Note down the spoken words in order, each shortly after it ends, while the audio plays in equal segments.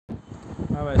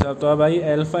हाँ भाई साहब, तो अब आई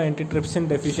अल्फा एंटीट्रिप्सिन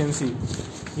डेफिशिएंसी।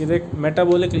 ये देख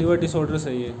मेटाबॉलिक लीवर डिसऑर्डर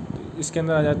सही है, तो इसके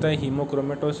अंदर आ जाता है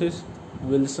हीमोक्रोमेटोसिस,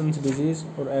 विल्सन्स डिजीज़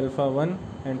और अल्फा 1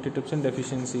 एंटीट्रिप्सिन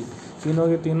डेफिशिएंसी। तीनों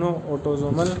के तीनों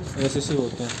ऑटोसोमल रिसेसिव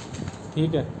होते हैं,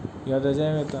 ठीक है, याद आ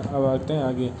जाएगा। तो अब आते हैं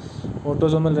आगे।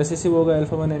 ऑटोसोमल रिसेसिव होगा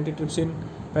अल्फा 1 एंटीट्रिप्सिन।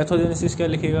 पैथोजेनेसिस क्या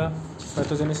लिखेगा?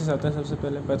 पैथोजेनेसिस आता है सबसे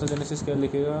पहले। पैथोजेनेसिस क्या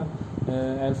लिखेगा?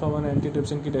 अल्फा 1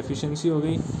 एंटीट्रिप्सिन की डेफिशिएंसी हो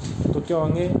गई, तो क्या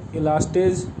होंगे?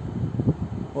 इलास्टेज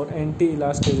और एंटी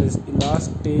इलास्टेजेस।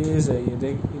 इलास्टेज है ये,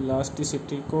 देख,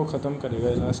 इलास्टिसिटी को ख़त्म करेगा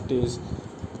इलास्टेज,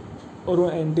 और वो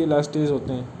एंटी इलास्टेज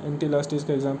होते हैं। एंटी इलास्टेज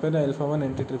का एग्जांपल है अल्फा 1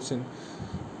 एंटीट्रिप्सिन,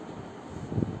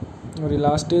 और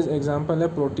इलास्टेज एग्जांपल है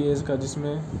प्रोटीएज का,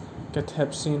 जिसमें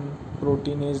कैथेप्सिन,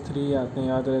 प्रोटीनेज 3 आते हैं।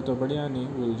 याद रहे तो बढ़िया, नहीं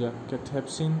भूल जा,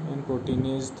 कैथेप्सिन एंड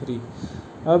प्रोटीनेज 3।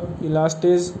 अब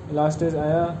इलास्टेज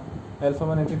आया, अल्फा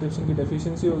 1 एंटीट्रिप्सिन की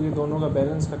डेफिशिएंसी होगी, दोनों का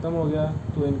बैलेंस ख़त्म हो गया,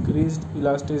 तो इंक्रीज्ड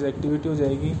इलास्टेज एक्टिविटी हो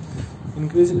जाएगी।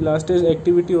 इंक्रीज इलास्टेज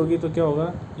एक्टिविटी होगी तो क्या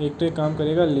होगा? एक तो एक काम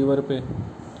करेगा लीवर पे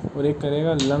और एक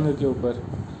करेगा लंग के ऊपर,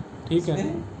 ठीक है।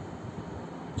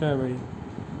 क्या है भाई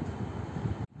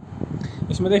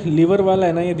इसमें? देख, लीवर वाला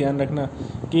है ना, ये ध्यान रखना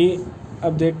कि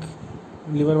अब देख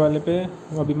लीवर वाले पे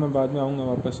अभी मैं बाद में आऊँगा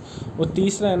वापस। और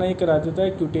तीसरा है ना, ये करा देता है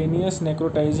क्यूटेनियस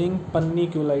नेक्रोटाइजिंग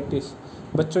पन्निक्यूलाइटिस।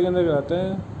 बच्चों के अंदर कराता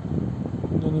है,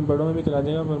 यानी बड़ों में भी करा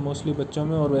देगा, पर मोस्टली बच्चों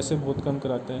में, और वैसे बहुत कम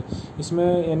कराता है।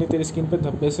 इसमें यानी तेरी स्किन पे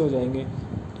धब्बे से हो जाएंगे,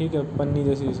 ठीक है, पन्नी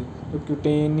जैसी से। तो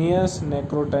क्यूटेनियस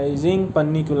नेक्रोटाइजिंग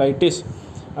पन्निक्यूलाइटिस।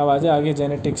 अब आ जाए आगे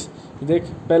जेनेटिक्स। देख,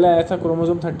 पहले आया था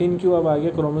क्रोमोसोम 13q, अब आ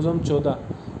गया क्रोमोसोम 14।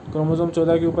 क्रोमोसोम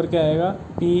 14 के ऊपर क्या आएगा?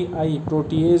 PI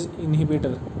protease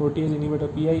inhibitor,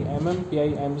 PIMM,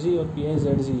 PIMG और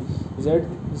PIZZ।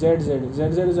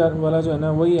 ZZ वाला जो है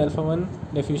ना, वही अल्फा 1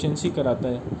 डेफिशिएंसी कराता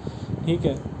है, ठीक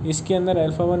है। इसके अंदर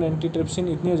अल्फा 1 एंटीट्रिप्सिन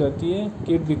इतनी हो जाती है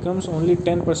कि it becomes only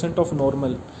 10% of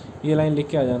normal. ये लाइन लिख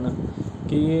के आ जाना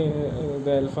कि ये the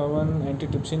alpha 1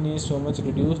 antitrypsin is so much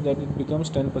reduce that it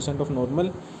becomes 10% of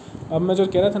normal. अब मैं जो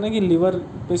कह रहा था ना कि लीवर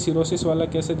पे सिरोसिस वाला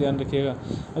कैसे ध्यान रखिएगा।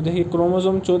 अब देखिए,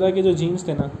 क्रोमोसोम 14 के जो जीन्स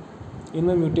थे ना,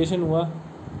 इनमें म्यूटेशन हुआ,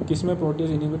 किसमें?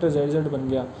 प्रोटीज इनहिबिटर ZZ बन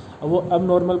गया। अब वो अब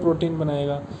नॉर्मल प्रोटीन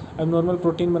बनाएगा। अब नॉर्मल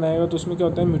प्रोटीन बनाएगा तो उसमें क्या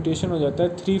होता है? म्यूटेशन हो जाता है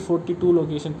 342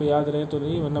 लोकेशन पे, याद रहे तो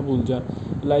नहीं, वरना भूल जा।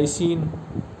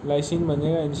 लाइसिन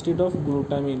बनेगा इंस्टेड ऑफ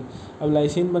ग्लूटामिन। अब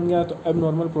लाइसिन बन गया तो अब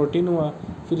नॉर्मल प्रोटीन हुआ,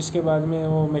 फिर इसके बाद में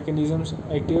वो मैकेनिज़म्स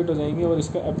एक्टिवेट हो जाएंगे और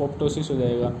इसका एपोप्टोसिस हो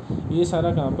जाएगा। ये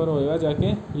सारा कहाँ पर होएगा?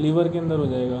 जाके लीवर के अंदर हो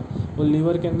जाएगा। और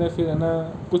लीवर के अंदर फिर है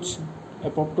ना, कुछ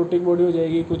एपोप्टोटिक बॉडी हो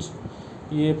जाएगी, कुछ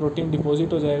ये प्रोटीन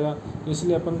डिपॉजिट हो जाएगा।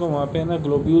 इसलिए अपन को वहाँ पे है ना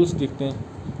ग्लोब्यूल्स दिखते हैं,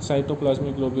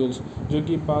 साइटोप्लाज्मिक ग्लोब्यूल्स, जो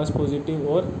कि पास पॉजिटिव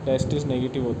और टेस्टिस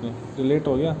नेगेटिव होते हैं। रिलेट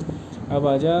हो गया? अब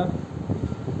आ जा,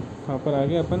 वहाँ पर आ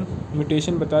गया अपन,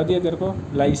 म्यूटेशन बता दिया तेरे को।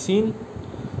 लाइसिन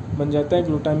बन जाता है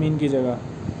ग्लूटामीन की जगह,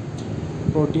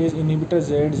 proteases inhibitor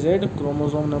ZZ,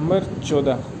 chromosome number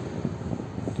 14।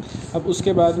 अब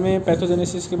उसके बाद में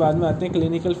पैथोजेनेसिस के बाद में आते हैं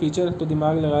क्लिनिकल फीचर। तो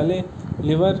दिमाग लगा ले,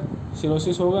 लिवर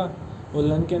सिरोसिस होगा और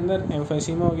लंग के अंदर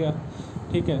एम्फाइसीमा हो गया,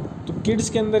 ठीक है। तो किड्स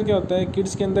के अंदर क्या होता है?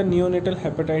 किड्स के अंदर नियोनेटल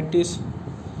हेपेटाइटिस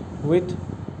विथ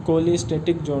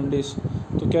कोलिस्टेटिक जॉन्डिस।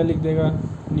 तो क्या लिख देगा?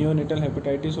 नियोनेटल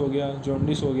हेपेटाइटिस हो गया,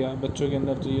 जॉन्डिस हो गया बच्चों के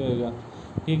अंदर, तो ये होगा,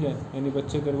 ठीक है। यानी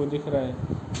बच्चे तेरे को दिख रहा है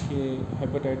कि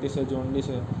हेपेटाइटिस है, जॉन्डिस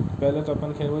है। पहले तो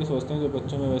अपन खैर वही सोचते हैं जो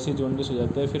बच्चों में वैसे ही जॉन्डिस हो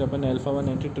जाता है, फिर अपन अल्फा 1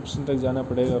 एंटीट्रिप्सिन तक जाना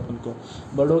पड़ेगा अपन को।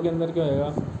 बड़ों के अंदर क्या होएगा?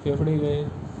 फेफड़े गए,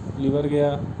 लीवर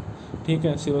गया, ठीक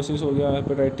है, सिरोसिस हो गया,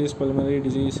 हेपेटाइटिस, पल्मोनरी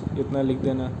डिजीज़, इतना लिख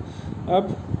देना।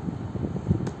 अब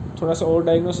थोड़ा सा और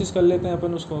डायग्नोसिस कर लेते हैं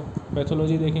अपन, उसको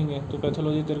पैथोलॉजी देखेंगे। तो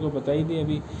पैथोलॉजी तेरे को बताई दी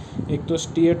अभी। एक तो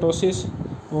स्टीएटोसिस,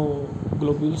 वो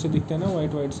ग्लोब्यूल से दिखते हैं ना,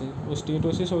 वाइट से, वो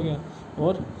स्टीएटोसिस हो गया।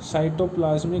 और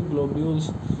साइटोप्लाज्मिक ग्लोब्यूल्स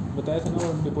बताया था ना,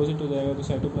 वो डिपॉजिट हो जाएगा, तो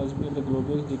साइटोप्लाज्मिक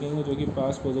ग्लोब्यूल्स दिखेंगे जो कि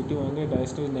पास पॉजिटिव होंगे,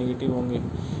 डायस्टेज नेगेटिव होंगे।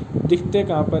 दिखते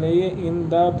कहाँ पर है ये? In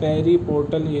the peri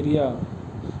portal area,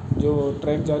 जो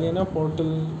ट्रैक जा रही है ना,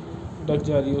 पोर्टल डक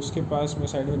जा रही है, उसके पास में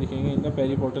साइड में दिखेंगे, in the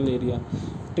peri portal area.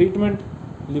 Treatment,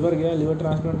 liver गया, लीवर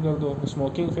ट्रांसप्लांट कर दो।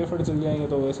 स्मोकिंग, फेफड़े चल जाएंगे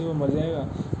तो वैसे ही वो मर जाएगा,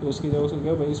 तो उसकी जगह उसको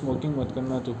क्या, भाई स्मोकिंग मत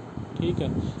करना तू, ठीक है।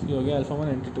 ये हो गया अल्फा 1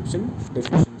 एंटीट्रिप्सिन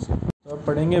डेफिशिएंसी। तो अब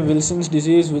पढ़ेंगे विल्सन्स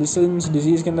डिजीज़। विल्सन्स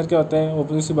डिजीज़ के अंदर क्या होता है?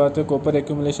 ऑब्वियस सी बात है, कॉपर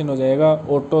एक्यूमुलेशन हो जाएगा।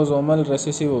 ऑटोसोमल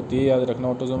रेसेसिव होती है, याद रखना,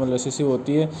 ऑटोसोमल रेसेसिव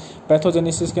होती है।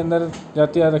 पैथोजेनेसिस के अंदर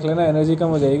जाते याद रख लेना, एनर्जी कम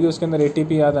हो जाएगी, उसके अंदर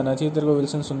ATP याद आना चाहिए तेरे को।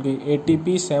 विल्सन सुन गई।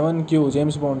 ATP7Q,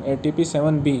 James bond.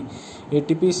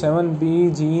 ATP7B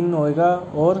gene होएगा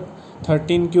और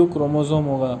 13Q क्रोमोसोम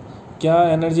होगा। क्या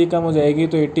एनर्जी कम हो जाएगी?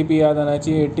 तो ATP याद आना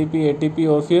चाहिए, ATP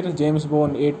और फिर जेम्स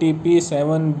बॉन्ड,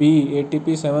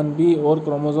 ATP7B और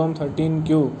क्रोमोसोम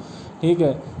 13Q, ठीक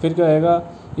है। फिर क्या आएगा?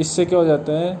 इससे क्या हो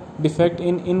जाता है, defect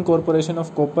in incorporation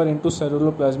of copper into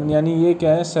ceruloplasmin, यानी ये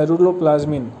क्या है,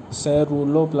 सेरुलोप्लाज्मिन।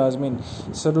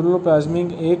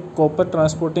 सेरुलोप्लाज्मिन एक कॉपर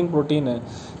ट्रांसपोर्टिंग प्रोटीन है,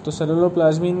 तो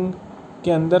सेरुलोप्लाज्मिन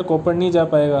के अंदर कॉपर नहीं जा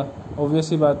पाएगा, ऑब्वियस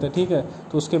सी बात है, ठीक है।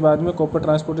 तो उसके बाद में कॉपर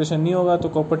ट्रांसपोर्टेशन नहीं होगा तो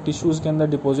कॉपर टिश्यूज़ के अंदर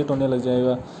डिपॉजिट होने लग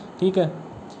जाएगा, ठीक है।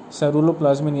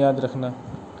 सेरुलोप्लाज्मिन याद रखना।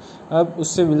 अब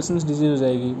उससे विल्सन्स डिजीज़ हो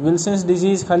जाएगी। विल्सन्स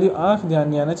डिजीज़ खाली आँख ध्यान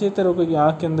नहीं आना चाहिए तेरे को कि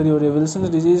आँख के अंदर ही हो रही है। विल्सन्स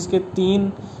डिजीज़ के 3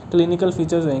 क्लिनिकल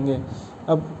फीचर्स रहेंगे।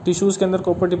 अब टिश्यूज़ के अंदर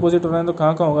कॉपर डिपॉजिट हो रहा है तो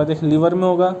कहाँ होगा, देख, लिवर में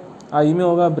होगा, आई में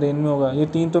होगा, ब्रेन में होगा, ये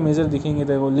 3 तो मेजर दिखेंगे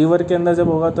तेरे को। लिवर के अंदर जब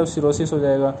होगा तब सिरोसिस हो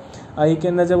जाएगा, आई के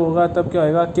अंदर जब होगा तब क्या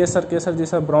होएगा, केसर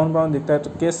जैसा ब्राउन दिखता है तो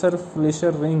Kayser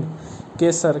Fleischer ring,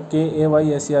 Kayser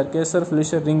KAYSER Kayser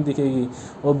Fleischer ring दिखेगी।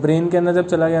 और ब्रेन के अंदर जब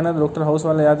चला गया ना, डॉक्टर हाउस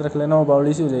वाला याद रख लेना, वो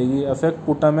बाउली सी हो जाएगी। Affect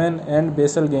putamen and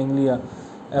basal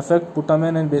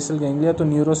ganglia, तो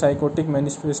न्यूरोसाइकोटिक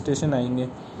मैनिफेस्टेशन आएंगे,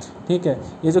 ठीक है।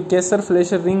 ये जो केसर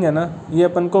फ्लेशर रिंग है ना, ये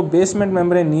अपन को बेसमेंट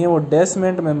मेम्ब्रेन नहीं है, वो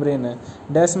डेसमेंट मेम्ब्रेन है,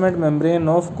 डेसमेंट मेम्ब्रेन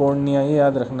ऑफ कॉर्निया, ये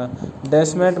याद रखना,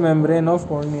 डेसमेंट मेम्ब्रेन ऑफ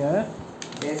कॉर्निया है,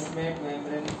 डेसमेंट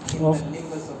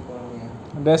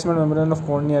मेम्ब्रेन ऑफ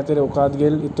कॉर्निया। तेरे औकात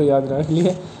गेल इतो याद रख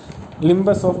लिए,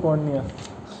 लिम्बस ऑफ कॉर्निया।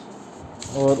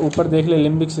 और ऊपर देख ले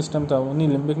लिम्बिक सिस्टम था, वो नहीं,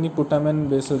 लिम्बिक नहीं, पुटामेन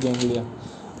बेसल गैंग्लिया।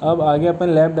 अब आगे अपन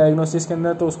लैब डायग्नोसिस के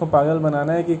अंदर तो उसको पागल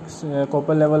बनाना है कि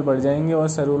कॉपर लेवल बढ़ जाएंगे और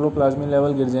सेरुलोप्लाज्मिन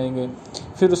लेवल गिर जाएंगे।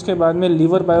 फिर उसके बाद में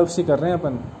लीवर बायोप्सी कर रहे हैं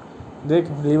अपन।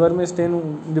 देख, लीवर में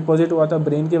स्टेन डिपॉजिट हुआ था,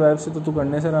 ब्रेन की बायोप्सी तो तू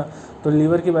करने से रहा, तो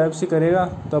लीवर की बायोप्सी करेगा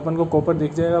तो अपन को कॉपर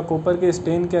दिख जाएगा। कॉपर के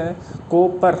स्टेन क्या है,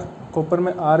 कॉपर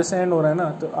में R से एंड हो रहा है ना,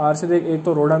 तो R से देख, एक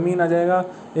तो रोडामीन आ जाएगा,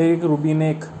 एक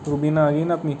रूबीना आ गई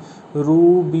ना अपनी,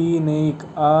 रूबीनेक,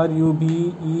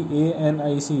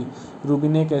 RUBEANIC,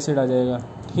 रूबीनेक एसिड आ जाएगा,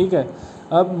 ठीक है।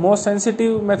 अब मोस्ट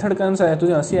सेंसिटिव मेथड कौन सा है,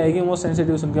 तुझे हंसी आएगी मोस्ट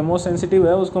सेंसिटिव सुन के, मोस्ट सेंसिटिव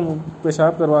है, उसको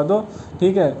पेशाब करवा दो,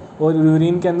 ठीक है, और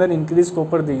यूरिन के अंदर इंक्रीज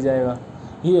कॉपर दिख जाएगा,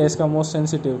 ये है इसका मोस्ट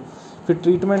सेंसिटिव। फिर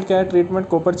ट्रीटमेंट क्या है, ट्रीटमेंट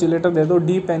कॉपर चिलेटर दे दो,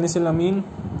 D-पेनिसिलामीन,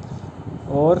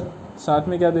 और साथ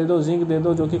में क्या दे दो, जिंक दे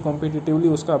दो, जो कि कॉम्पिटिटिवली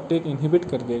उसका अपटेक इनहिबिट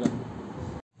कर देगा।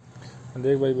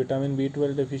 देख भाई, विटामिन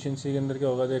B12 डेफिशिएंसी के अंदर क्या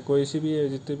होगा, देख, कोई सी भी है,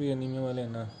 जितने भी एनीमिया वाले हैं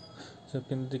ना,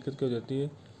 सबके अंदर दिक्कत क्या हो जाती है,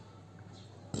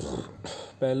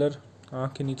 पैलर,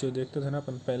 आँख के नीचे देखते थे ना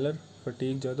अपन, पैलर,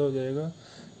 फटीक ज़्यादा हो जाएगा,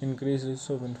 increase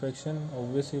risk of infection,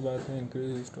 obvious ही बात है,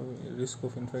 increase risk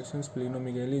of infection,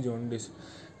 splenomegaly, jaundice,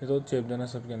 ये तो चेप देना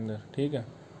सबके अंदर, ठीक है।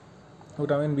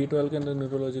 विटामिन B12 के अंदर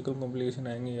न्यूरोलॉजिकल कॉम्प्लिकेशन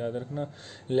आएंगे, याद रखना।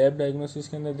 लैब डायग्नोसिस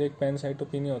के अंदर देख,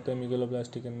 पैनसाइटोपिनिया होता है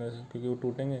मेगालोब्लास्टी के अंदर, क्योंकि वो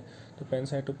टूटेंगे, तो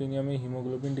पैनसाइटोपिनिया में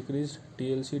हीमोग्लोबिन डिक्रीज,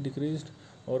 TLC डिक्रीज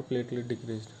और प्लेटलेट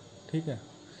डिक्रीज, ठीक है।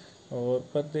 और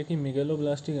पर देखिए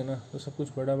मेगालोब्लास्टिक है ना, तो सब कुछ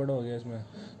बड़ा हो गया इसमें,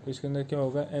 तो इसके अंदर क्या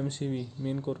होगा, MCV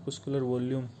मेन कॉर्पुस्कुलर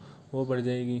वॉल्यूम वो बढ़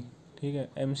जाएगी, ठीक है,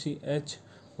 MCH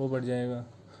वो बढ़ जाएगा,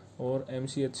 और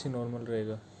MCHC नॉर्मल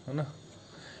रहेगा, है ना।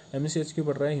 MCH की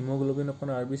बढ़ रहा है, हीमोग्लोबिन अपन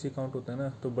RBC काउंट होता है ना,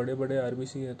 तो बड़े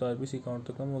RBC है तो RBC काउंट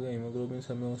तो कम हो गया, हीमोग्लोबिन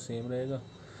सब में वो सेम रहेगा,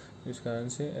 इस कारण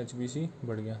से HBC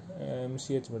बढ़ गया,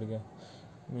 MCH बढ़ गया,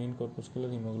 मेन कॉर्पुस्कुलर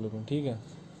हीमोग्लोबिन, ठीक है।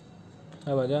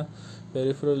 अब आजा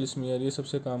पेरिफेरल स्मीयर, ये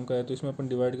सबसे काम का है, तो इसमें अपन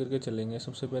डिवाइड करके चलेंगे।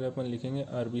 सबसे पहले अपन लिखेंगे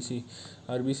RBC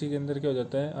के अंदर क्या हो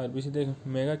जाता है, RBC देख,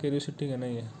 मेगा कैरियोसिटिक है ना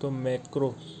ये, तो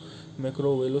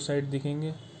मैक्रोवेलोसाइट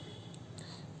दिखेंगे,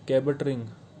 कैबट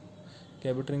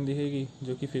रिंग दिखेगी,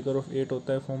 जो कि फिगर ऑफ 8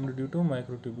 होता है, फॉर्म्ड ड्यू टू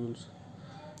माइक्रोट्यूब्यूल्स,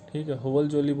 ठीक है। होवल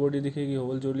जोली बॉडी दिखेगी,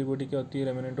 होवल जोली बॉडी क्या होती है,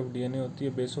 रेमिनेंट ऑफ DNA होती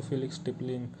है, basophilic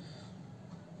stippling,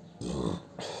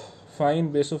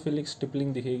 fine basophilic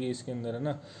stippling दिखेगी इसके अंदर, है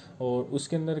ना। और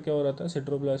उसके अंदर क्या हो रहा था,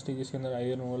 सिट्रोप्लास्टिक, इसके अंदर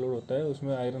आयरन ओवरलोड होता है,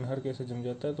 उसमें आयरन हर कैसे जम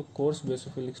जाता है, तो कोर्स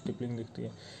बेसोफिलिक स्टिपलिंग दिखती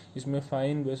है, इसमें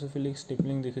फाइन बेसोफिलिक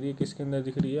स्टिपलिंग दिख रही है, किसके अंदर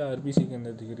दिख रही है, RBC के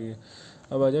अंदर दिख रही है।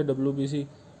 अब आ जाए WBC,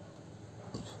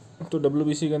 तो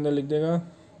WBC के अंदर लिख देगा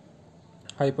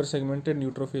हाइपर सेगमेंटेड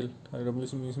न्यूट्रोफिल,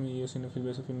 WBC में इओसिनोफिल,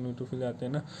 बेसोफिल, न्यूट्रोफिल आते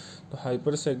हैं ना, तो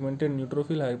hyper segmented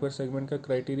neutrophil, hyper segment का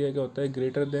क्राइटेरिया क्या होता है,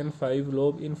 greater than 5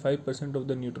 lobe in 5% of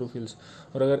the neutrophils,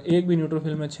 और अगर एक भी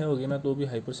न्यूट्रोफिल में 6 होगी ना तो भी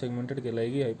हाइपर सेगमेंटेड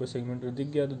कहलाएगी। हाइपर सेगमेंटेड दिख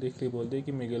गया तो देख के बोल दे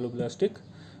कि मेगालोब्लास्टिक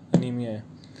एनीमिया है,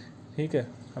 ठीक है।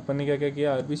 अपन ने क्या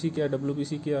किया, RBC किया,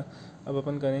 WBC किया, अब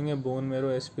अपन करेंगे bone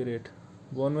marrow aspirate.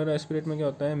 Bone marrow aspirate में क्या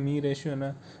होता है, मी रेशियो है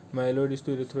ना, माइलोइड इज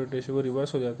टू इरिथ्रोइड रेशियो, वो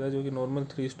रिवर्स हो जाता है, जो कि नॉर्मल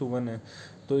 3:1 है,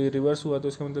 तो ये रिवर्स हुआ तो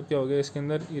इसका मतलब क्या हो गया, इसके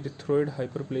अंदर इरिथ्रोइड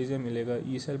हाइपरप्लेजिया मिलेगा,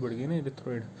 ई सेल बढ़ गई ना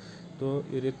इरिथ्रोइड, तो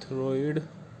इरिथ्रोइड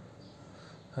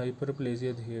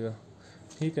हाइपरप्लेजिया दिखेगा,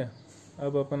 ठीक है।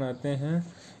 अब अपन आते हैं,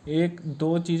 एक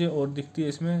दो चीज़ें और दिखती है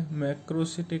इसमें,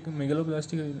 मैक्रोसिटिक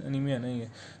मेगालोब्लास्टिक एनीमिया नहीं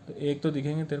है, तो एक तो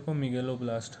दिखेंगे तेरे को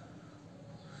मेगालोब्लास्ट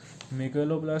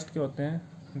क्या होते हैं,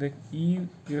 देख,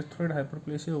 इरिथ्रोइड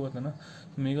हाइपरप्लेसिया हुआ था ना,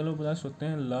 मेगालोब्लास्ट होते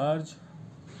हैं large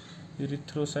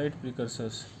erythrocyte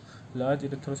precursors, large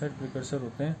erythrocyte precursor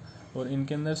होते हैं और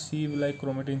इनके अंदर सीव लाइक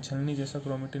क्रोमेटिन, छलनी जैसा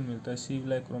क्रोमेटिन मिलता है, sieve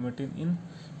like chromatin in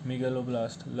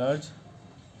megaloblast, large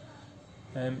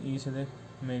ME से देख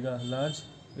मेगा, लार्ज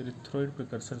इरिथ्रोइड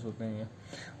प्रिकर्सर्स होते हैं ये।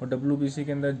 और WBC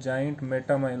के अंदर जाइंट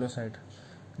मेटामाइलोसाइट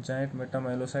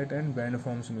एंड बैंड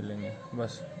फॉर्म्स मिलेंगे।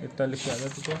 बस इतना लिख के आ जाए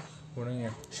तो होना ही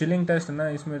है। शिलिंग टेस्ट ना,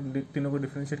 इसमें तीनों को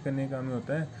डिफ्रेंशिएट करने का काम ही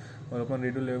होता है। और अपन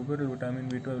रेडियो लेवल पर विटामिन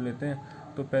B12 लेते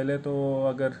हैं तो पहले तो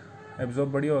अगर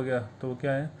एब्जॉर्ब बढ़िया हो गया तो वो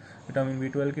क्या है, विटामिन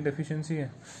B12 की डेफिशिएंसी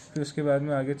है। फिर उसके बाद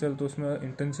में आगे चल तो उसमें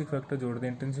इंट्रिंसिक फैक्टर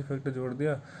जोड़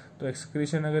दिया तो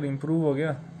एक्सक्रीशन अगर इम्प्रूव हो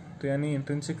गया तो यानी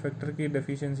इंट्रिंसिक फैक्टर की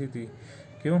डेफिशिएंसी थी।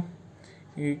 क्यों?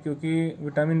 क्योंकि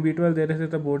विटामिन B12 दे रहे थे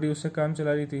तब बॉडी उससे काम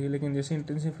चला रही थी, लेकिन जैसे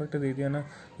इंट्रिंसिक फैक्टर दे दिया ना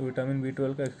तो विटामिन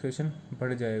B12 का एक्सक्रीशन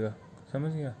बढ़ जाएगा।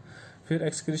 समझ गया? फिर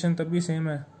एक्सक्रीशन तब भी सेम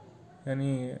है,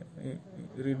 यानी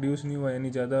रिड्यूस नहीं हुआ, यानी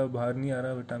ज़्यादा बाहर नहीं आ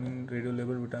रहा vitamin radio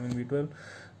level vitamin B12।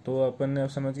 तो अपन ने अब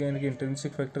समझ गया कि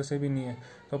इंट्रिंसिक फैक्टर से भी नहीं है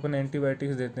तो अपन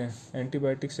एंटीबायोटिक्स देते हैं।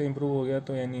 एंटीबायोटिक्स से इंप्रूव हो गया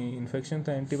तो यानी इन्फेक्शन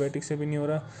था, एंटीबायोटिक्स से भी नहीं हो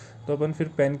रहा तो अपन फिर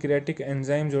पैनक्रियाटिक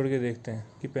एंजाइम जोड़ के देखते हैं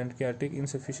कि पैनक्रियाटिक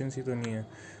इनसफिशिएंसी तो नहीं है।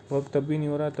 वो अब तब भी नहीं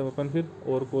हो रहा तब अपन फिर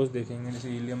और कोर्स देखेंगे, जैसे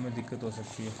हीलियम में दिक्कत हो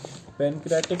सकती है।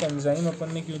 पैनक्रियाटिक एंजाइम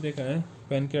अपन ने क्यों देखा है?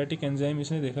 पैनक्रियाटिक एंजाइम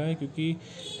इसने देखा है क्योंकि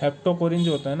हेप्टोकोरिन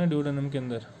जो होता है ना ड्यूडेनम के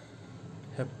अंदर,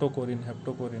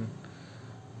 हेप्टोकोरिन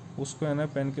उसको है ना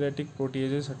पैनक्रियाटिक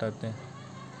प्रोटीएजेस हटाते हैं।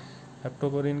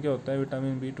 हेप्टोकोरिन क्या होता है?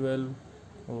 विटामिन B12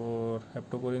 और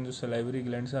हेप्टोकोरिन जो सलाइवरी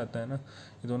ग्लैंड से आता है ना,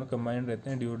 ये दोनों कंबाइंड रहते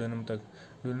हैं ड्यूडेनम तक।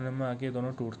 ड्यूडेनम में आके ये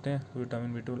दोनों टूटते हैं तो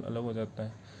विटामिन B12 अलग हो जाता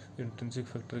है, इंट्रिंसिक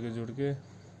फैक्टर के जुड़ के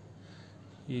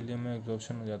हीलियम में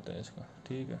एब्जॉर्प्शन हो जाता है इसका।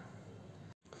 ठीक है,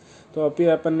 तो अभी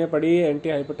अपन ने पढ़ी एंटी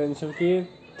हाइपरटेंशन की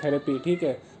थेरेपी। ठीक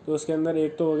है, तो उसके अंदर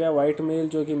एक तो हो गया वाइट मेल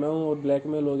जो कि मैं हूँ, और ब्लैक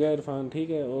मेल हो गया इरफान। ठीक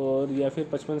है, और या फिर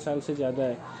 55 साल से ज़्यादा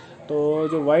है। तो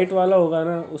जो वाइट वाला होगा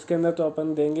ना उसके अंदर तो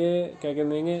अपन देंगे क्या क्या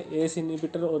देंगे, एस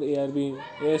इनहिबिटर और ARB,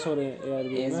 एस और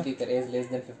ARB एज लेस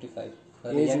देन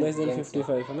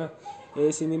 55 है ना,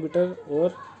 एस इनहिबिटर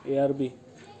और ARB।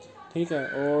 ठीक है,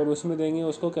 और उसमें देंगे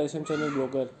उसको कैल्शियम चैनल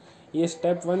ब्लॉकर। ये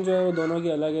स्टेप 1 जो है वो दोनों की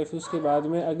अलग है, फिर उसके बाद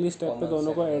में अगली स्टेप पे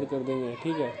दोनों को ऐड कर देंगे।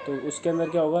 ठीक है, तो उसके अंदर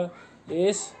क्या होगा,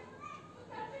 एस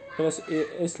प्लस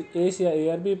एस या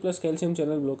ARB plus calcium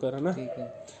channel blocker, है ना। ठीक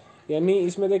है, यानी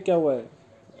इसमें देख क्या हुआ है,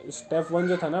 स्टेप 1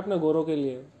 जो था ना अपने गोरों के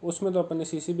लिए, उसमें तो अपन ने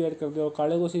CCB ऐड कर दिया, और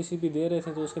काले को CCB दे रहे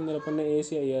थे तो उसके अंदर अपन ने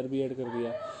एस या ARB ऐड कर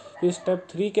दिया। फिर स्टेप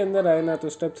 3 के अंदर आए ना, तो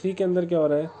स्टेप 3 के अंदर क्या हो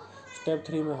रहा है, स्टेप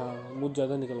 3 में हाँ मुझ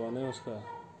ज़्यादा निकलवाना है उसका,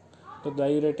 तो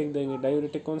डायूरेटिक देंगे।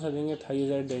 डायूरेटिक कौन सा देंगे,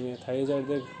 थाइजाइड देंगे। थाइजाइड हो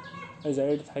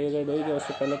गया,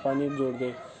 उससे पहले पानी जोड़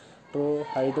दे तो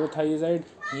हाइड्रोथाइजाइड।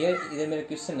 ये इधर मेरा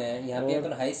क्वेश्चन है, यहाँ पे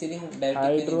अपन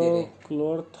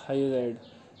हाइड्रोक्लोरथाइजाइड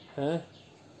है,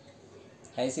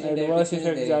 एडवर्स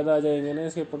इफेक्ट ज़्यादा आ जाएंगे ना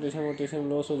इसके, पोटेशियम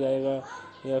लॉस हो जाएगा,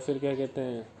 या फिर क्या कहते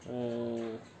हैं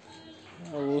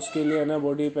उसके लिए है ना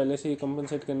बॉडी पहले से ही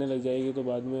कंपनसेट करने लग जाएगी, तो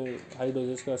बाद में हाई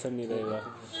डोजेस का असर नहीं रहेगा।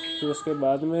 फिर उसके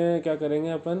बाद में क्या करेंगे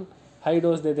अपन, हाई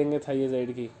डोज दे देंगे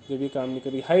थाइजाइड की, जब ये काम नहीं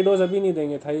करेगी। हाई डोज अभी नहीं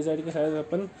देंगे थाइजाइड के साथ,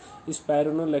 अपन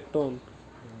स्पाइरोनोलेक्टोन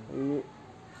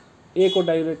एक और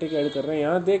डायूरेटिक ऐड कर रहे हैं।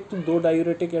 यहाँ देख तो 2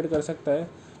 डायूरेटिक ऐड कर सकता है,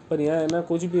 पर यहाँ है ना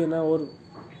कुछ भी है ना, और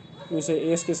जैसे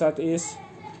एस के साथ एस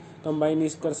कंबाइन नहीं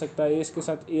कर सकता, एस के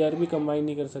साथ ARB कंबाइन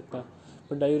नहीं कर सकता,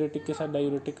 पर डायूरेटिक के साथ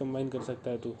डायूरेटिक कंबाइन कर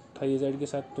सकता है तू। थाइजाइड के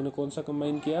साथ तूने कौन सा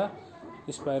कंबाइन किया,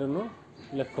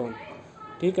 स्पाइरोनोलेक्टोन।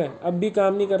 ठीक है, अब भी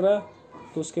काम नहीं कर रहा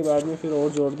तो उसके बाद में फिर और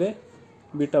जोड़ दे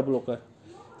बीटा ब्लॉकर।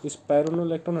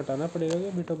 स्पाइरोनोलेक्टोन हटाना पड़ेगा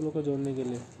क्या बीटा ब्लॉकर जोड़ने के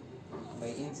लिए?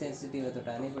 भाई इनसेंसिटिव है तो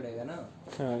हटाना ही पड़ेगा ना।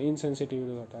 हाँ, इनसेंसिटिव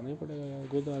तो हटाना ही पड़ेगा यार,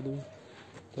 गुड आदमी।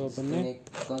 तो अपन ने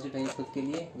कौन सी हटाई खुद के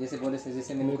लिए, जैसे बोले से,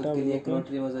 जैसे मैंने खुद के लिए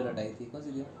क्लोट्रिमोजोल हटाई थी, कौन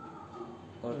सी थी,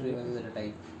 क्लोट्रिमोजोल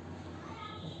हटाई।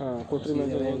 हाँ,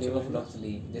 क्लोट्रिमोजोल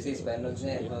ली, जैसे स्पाइरोनोल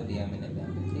से लिया मैंने।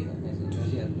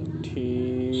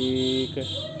 ठीक है,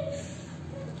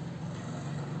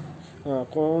 हाँ,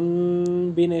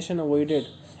 कॉम्बिनेशन अवॉइडेड,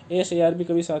 एस ARB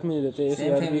कभी साथ में नहीं देते, एस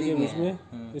ARB के बीच में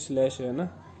स्लैश है ना।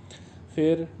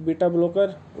 फिर बीटा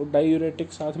ब्लॉकर और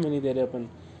डायूरेटिक साथ में नहीं दे रहे अपन,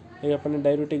 ये अपन ने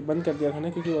डायूरेटिक बंद कर दिया था ना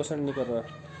क्योंकि वो असर नहीं कर रहा,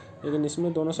 लेकिन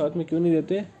इसमें दोनों साथ में क्यों नहीं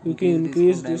देते, क्योंकि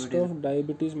increase risk of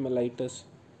diabetes mellitus.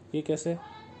 ये कैसे,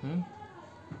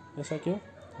 ऐसा क्यों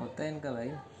होता है इनका भाई?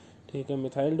 ठीक है,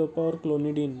 मिथाइल डोपा और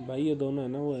क्लोनिडीन, भाई ये दोनों है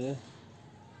ना वो है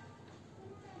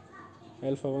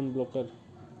alpha-1 ब्लॉकर,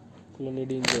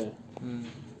 क्लोनिडीन जो है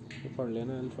पढ़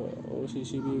लेना, अल्फा और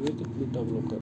CCB विद बीटा ब्लॉकर।